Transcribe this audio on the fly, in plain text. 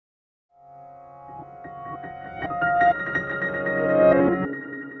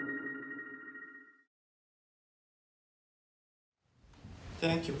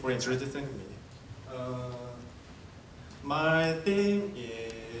Thank you for introducing me. Uh, my theme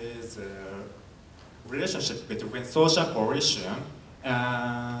is relationship between social coercion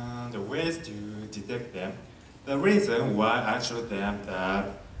and ways to detect them. The reason why I chose them that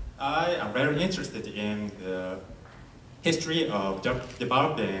I am very interested in the history of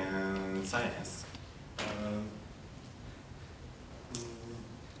developing science. Um,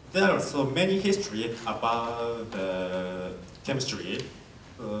 there are so many history about the chemistry.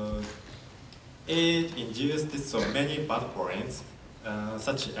 Uh, it induced so many bad points,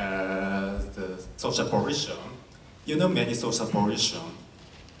 such as the social pollution. You know many social pollution.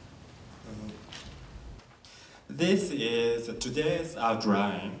 This is today's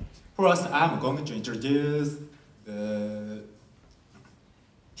outline. First, I'm going to introduce the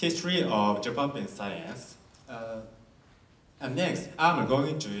history of developing science. And next, I'm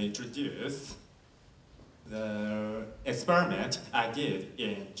going to introduce the experiment I did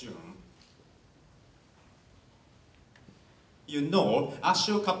in June. You know,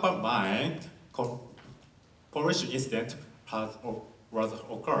 actual copper mine pollution incident was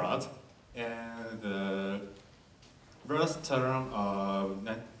occurred in the first term of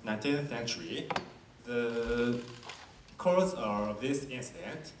 19th century. The cause of this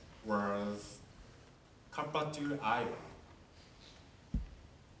incident was copper to iron.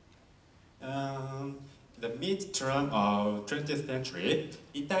 The mid-term of 20th century,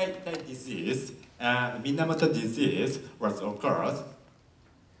 Itai disease and Minamoto disease was occurred.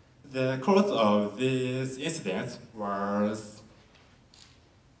 The cause of this incident was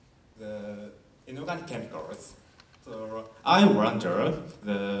the inorganic chemicals. So I wonder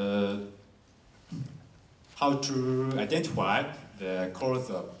how to identify the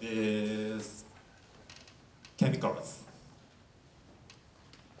cause of these chemicals.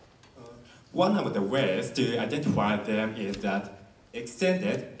 One of the ways to identify them is that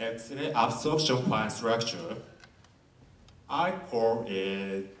extended X-ray absorption fine structure. I call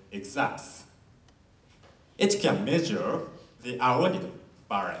it EXAPS. It can measure the ionic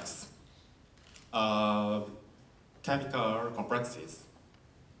balance of chemical complexes.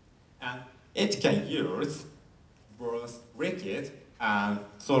 And it can use both liquid and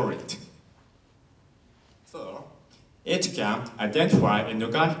solid. So, it can identify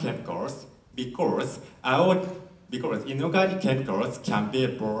inorganic chemicals because inorganic chemicals can be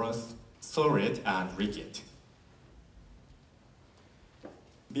both solid and liquid.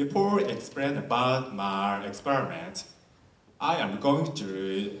 Before explaining about my experiment, I am going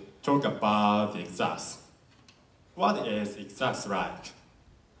to talk about the EXAPS. What is EXAPS like?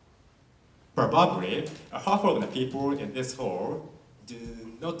 Probably half of the people in this hall do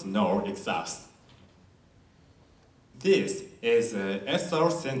not know EXAPS. This is a SR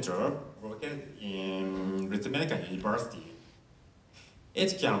Center located in Rhythmic University.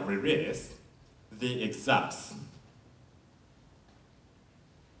 It can release the EXAPS.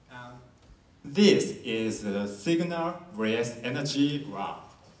 This is a signal with energy graph.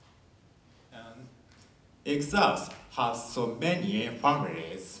 EXAPS has so many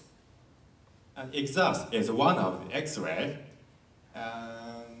families. And EXAPS is one of the X-ray.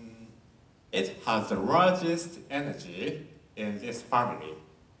 It has the largest energy in this family.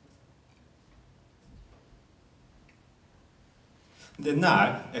 Then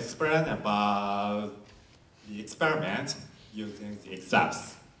I explain about the experiment using the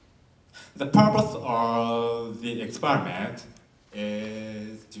EXAPS. The purpose of the experiment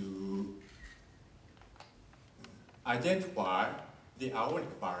is to identify the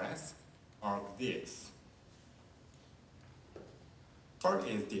ionic balance of this. What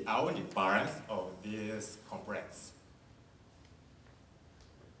is the ionic balance of this complex?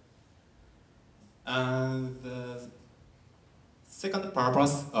 And the second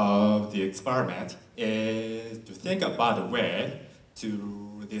purpose of the experiment is to think about a way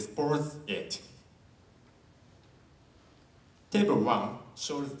to dispose it. Table 1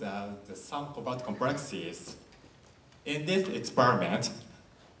 shows that the sum cobalt complexes. In this experiment,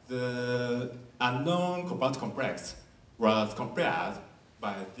 the unknown cobalt complex was compared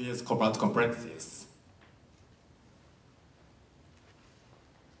by these cobalt complexes.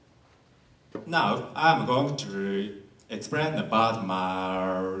 Now, I'm going to explain about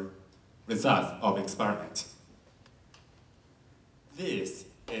my results of experiment. This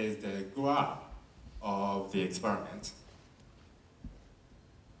is the graph of the experiment.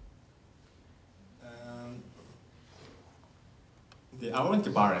 The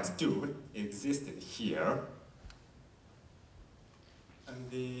ionic balance 2 existed here.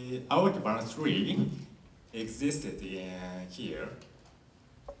 And the ionic balance 3 existed in here.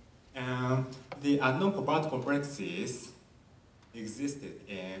 And the unknown cobalt complexes existed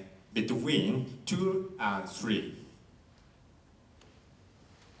in between 2 and 3.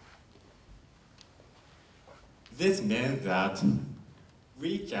 This means that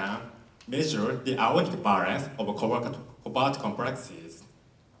we can measure the ionic balance of cobalt complexes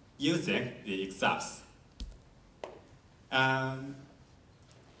using the exams. And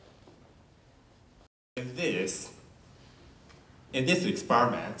in this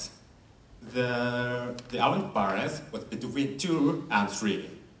experiment, the ionic balance was between 2 and 3.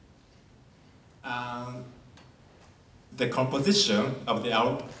 The composition of the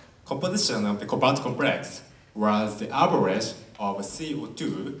cobalt complex was the average of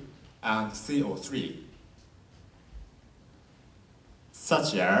CO2 and CO3,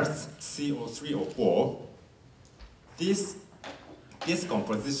 such as CO3O4. This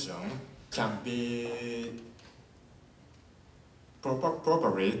composition can be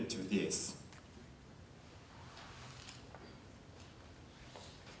appropriate to this.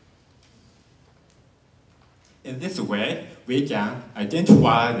 In this way, we can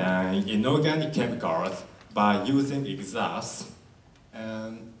identify the inorganic chemicals by using exams.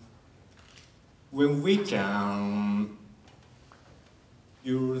 When we can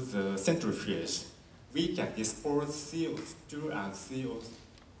use the centrifuge, we can dispose CO2 and CO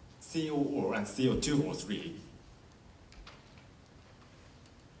and CO2O3.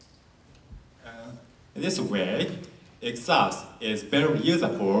 In this way, exams is very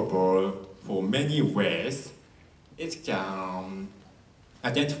useful for many ways. It can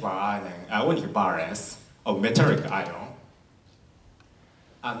identify the ionic balance of metallic ion,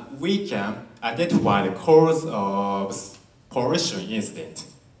 and we can identify the cause of corrosion incident.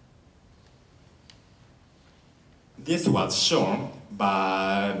 This was shown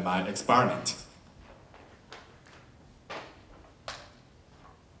by my experiment.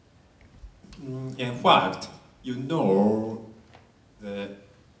 In fact, you know the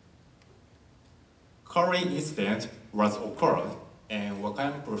corrosion incident was occurred in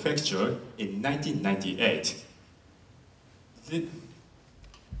Wakayama Prefecture in 1998.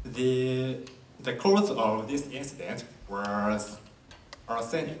 The cause of this incident was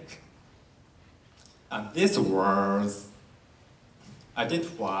arsenic, and this was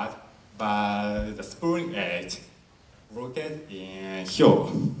identified by the spring edge located in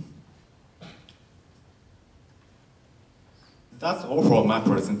Hyo. That's all for my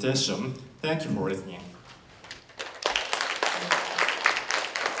presentation. Thank you for listening.